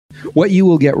What you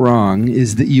will get wrong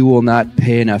is that you will not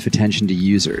pay enough attention to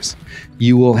users.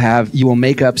 You will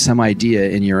make up some idea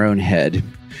in your own head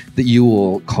that you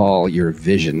will call your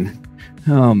vision.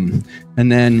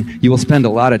 And then you will spend a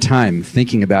lot of time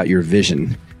thinking about your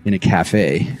vision in a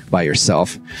cafe by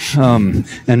yourself,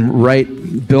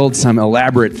 and build some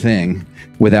elaborate thing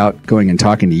without going and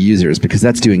talking to users, because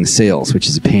that's doing sales, which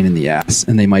is a pain in the ass,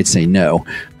 and they might say no.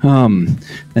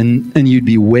 And you'd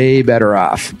be way better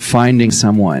off finding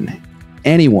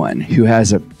anyone who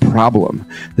has a problem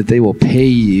that they will pay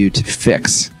you to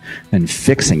fix, and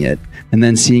fixing it, and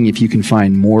then seeing if you can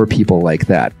find more people like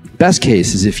that. Best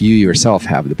case is if you yourself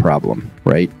have the problem,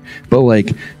 right? But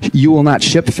like, you will not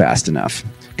ship fast enough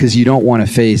because you don't want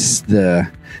to face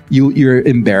you're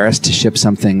embarrassed to ship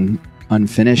something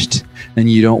unfinished,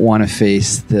 and you don't want to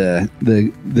face the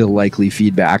likely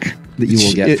feedback that you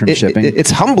will get from shipping.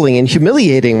 It's humbling and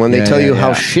humiliating when they tell you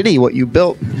how shitty what you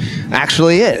built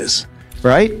actually is,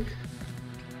 right?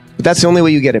 But that's the only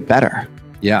way you get it better.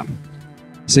 Yeah.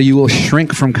 So you will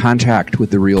shrink from contact with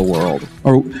the real world,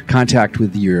 or contact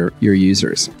with your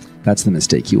users. That's the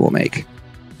mistake you will make.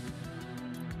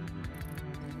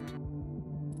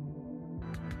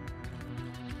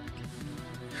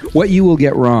 What you will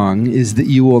get wrong is that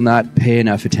you will not pay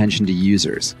enough attention to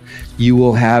users. You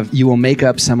will make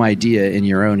up some idea in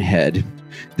your own head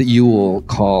that you will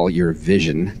call your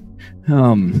vision.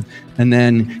 And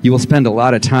then you will spend a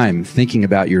lot of time thinking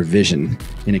about your vision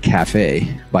in a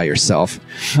cafe by yourself,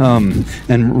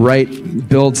 and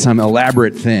build some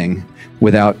elaborate thing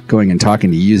without going and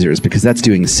talking to users, because that's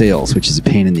doing sales, which is a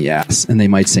pain in the ass, and they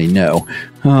might say no.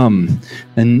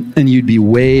 And you'd be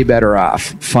way better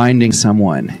off finding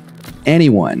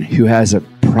anyone who has a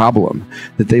problem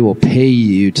that they will pay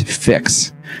you to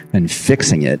fix, and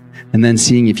fixing it, and then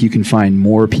seeing if you can find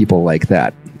more people like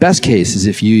that. Best case is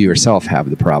if you yourself have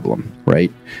the problem,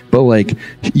 right? But like,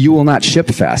 you will not ship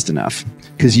fast enough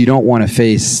because you don't want to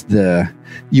face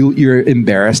you're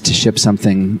embarrassed to ship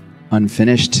something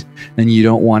unfinished, and you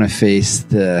don't want to face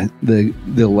the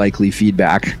likely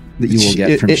feedback that you will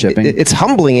get from shipping. It's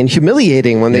humbling and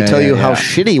humiliating when they tell you how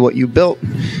shitty what you built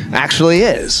actually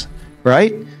is,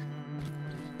 right?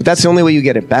 But that's the only way you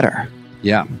get it better.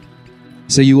 Yeah.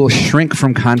 So you will shrink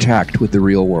from contact with the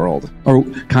real world, or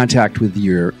contact with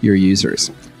your users.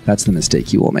 That's the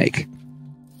mistake you will make.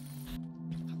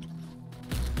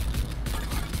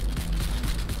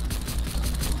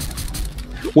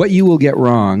 What you will get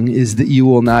wrong is that you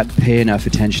will not pay enough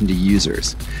attention to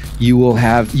users. You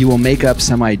will make up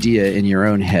some idea in your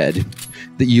own head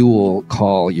that you will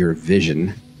call your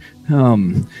vision.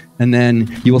 And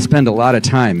then you will spend a lot of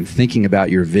time thinking about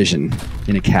your vision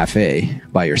in a cafe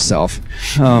by yourself,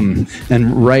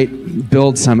 and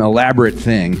build some elaborate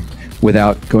thing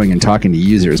without going and talking to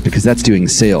users, because that's doing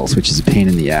sales, which is a pain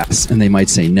in the ass, and they might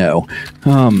say no.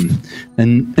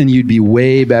 And you'd be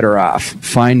way better off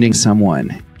finding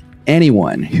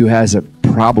anyone who has a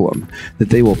problem that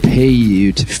they will pay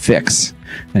you to fix,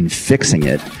 and fixing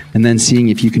it, and then seeing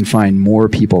if you can find more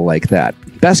people like that.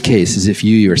 Best case is if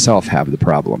you yourself have the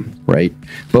problem, right?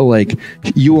 But like,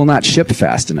 you will not ship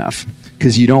fast enough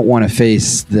because you don't want to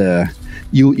face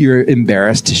you're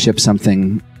embarrassed to ship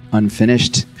something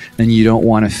unfinished, and you don't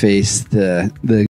want to face the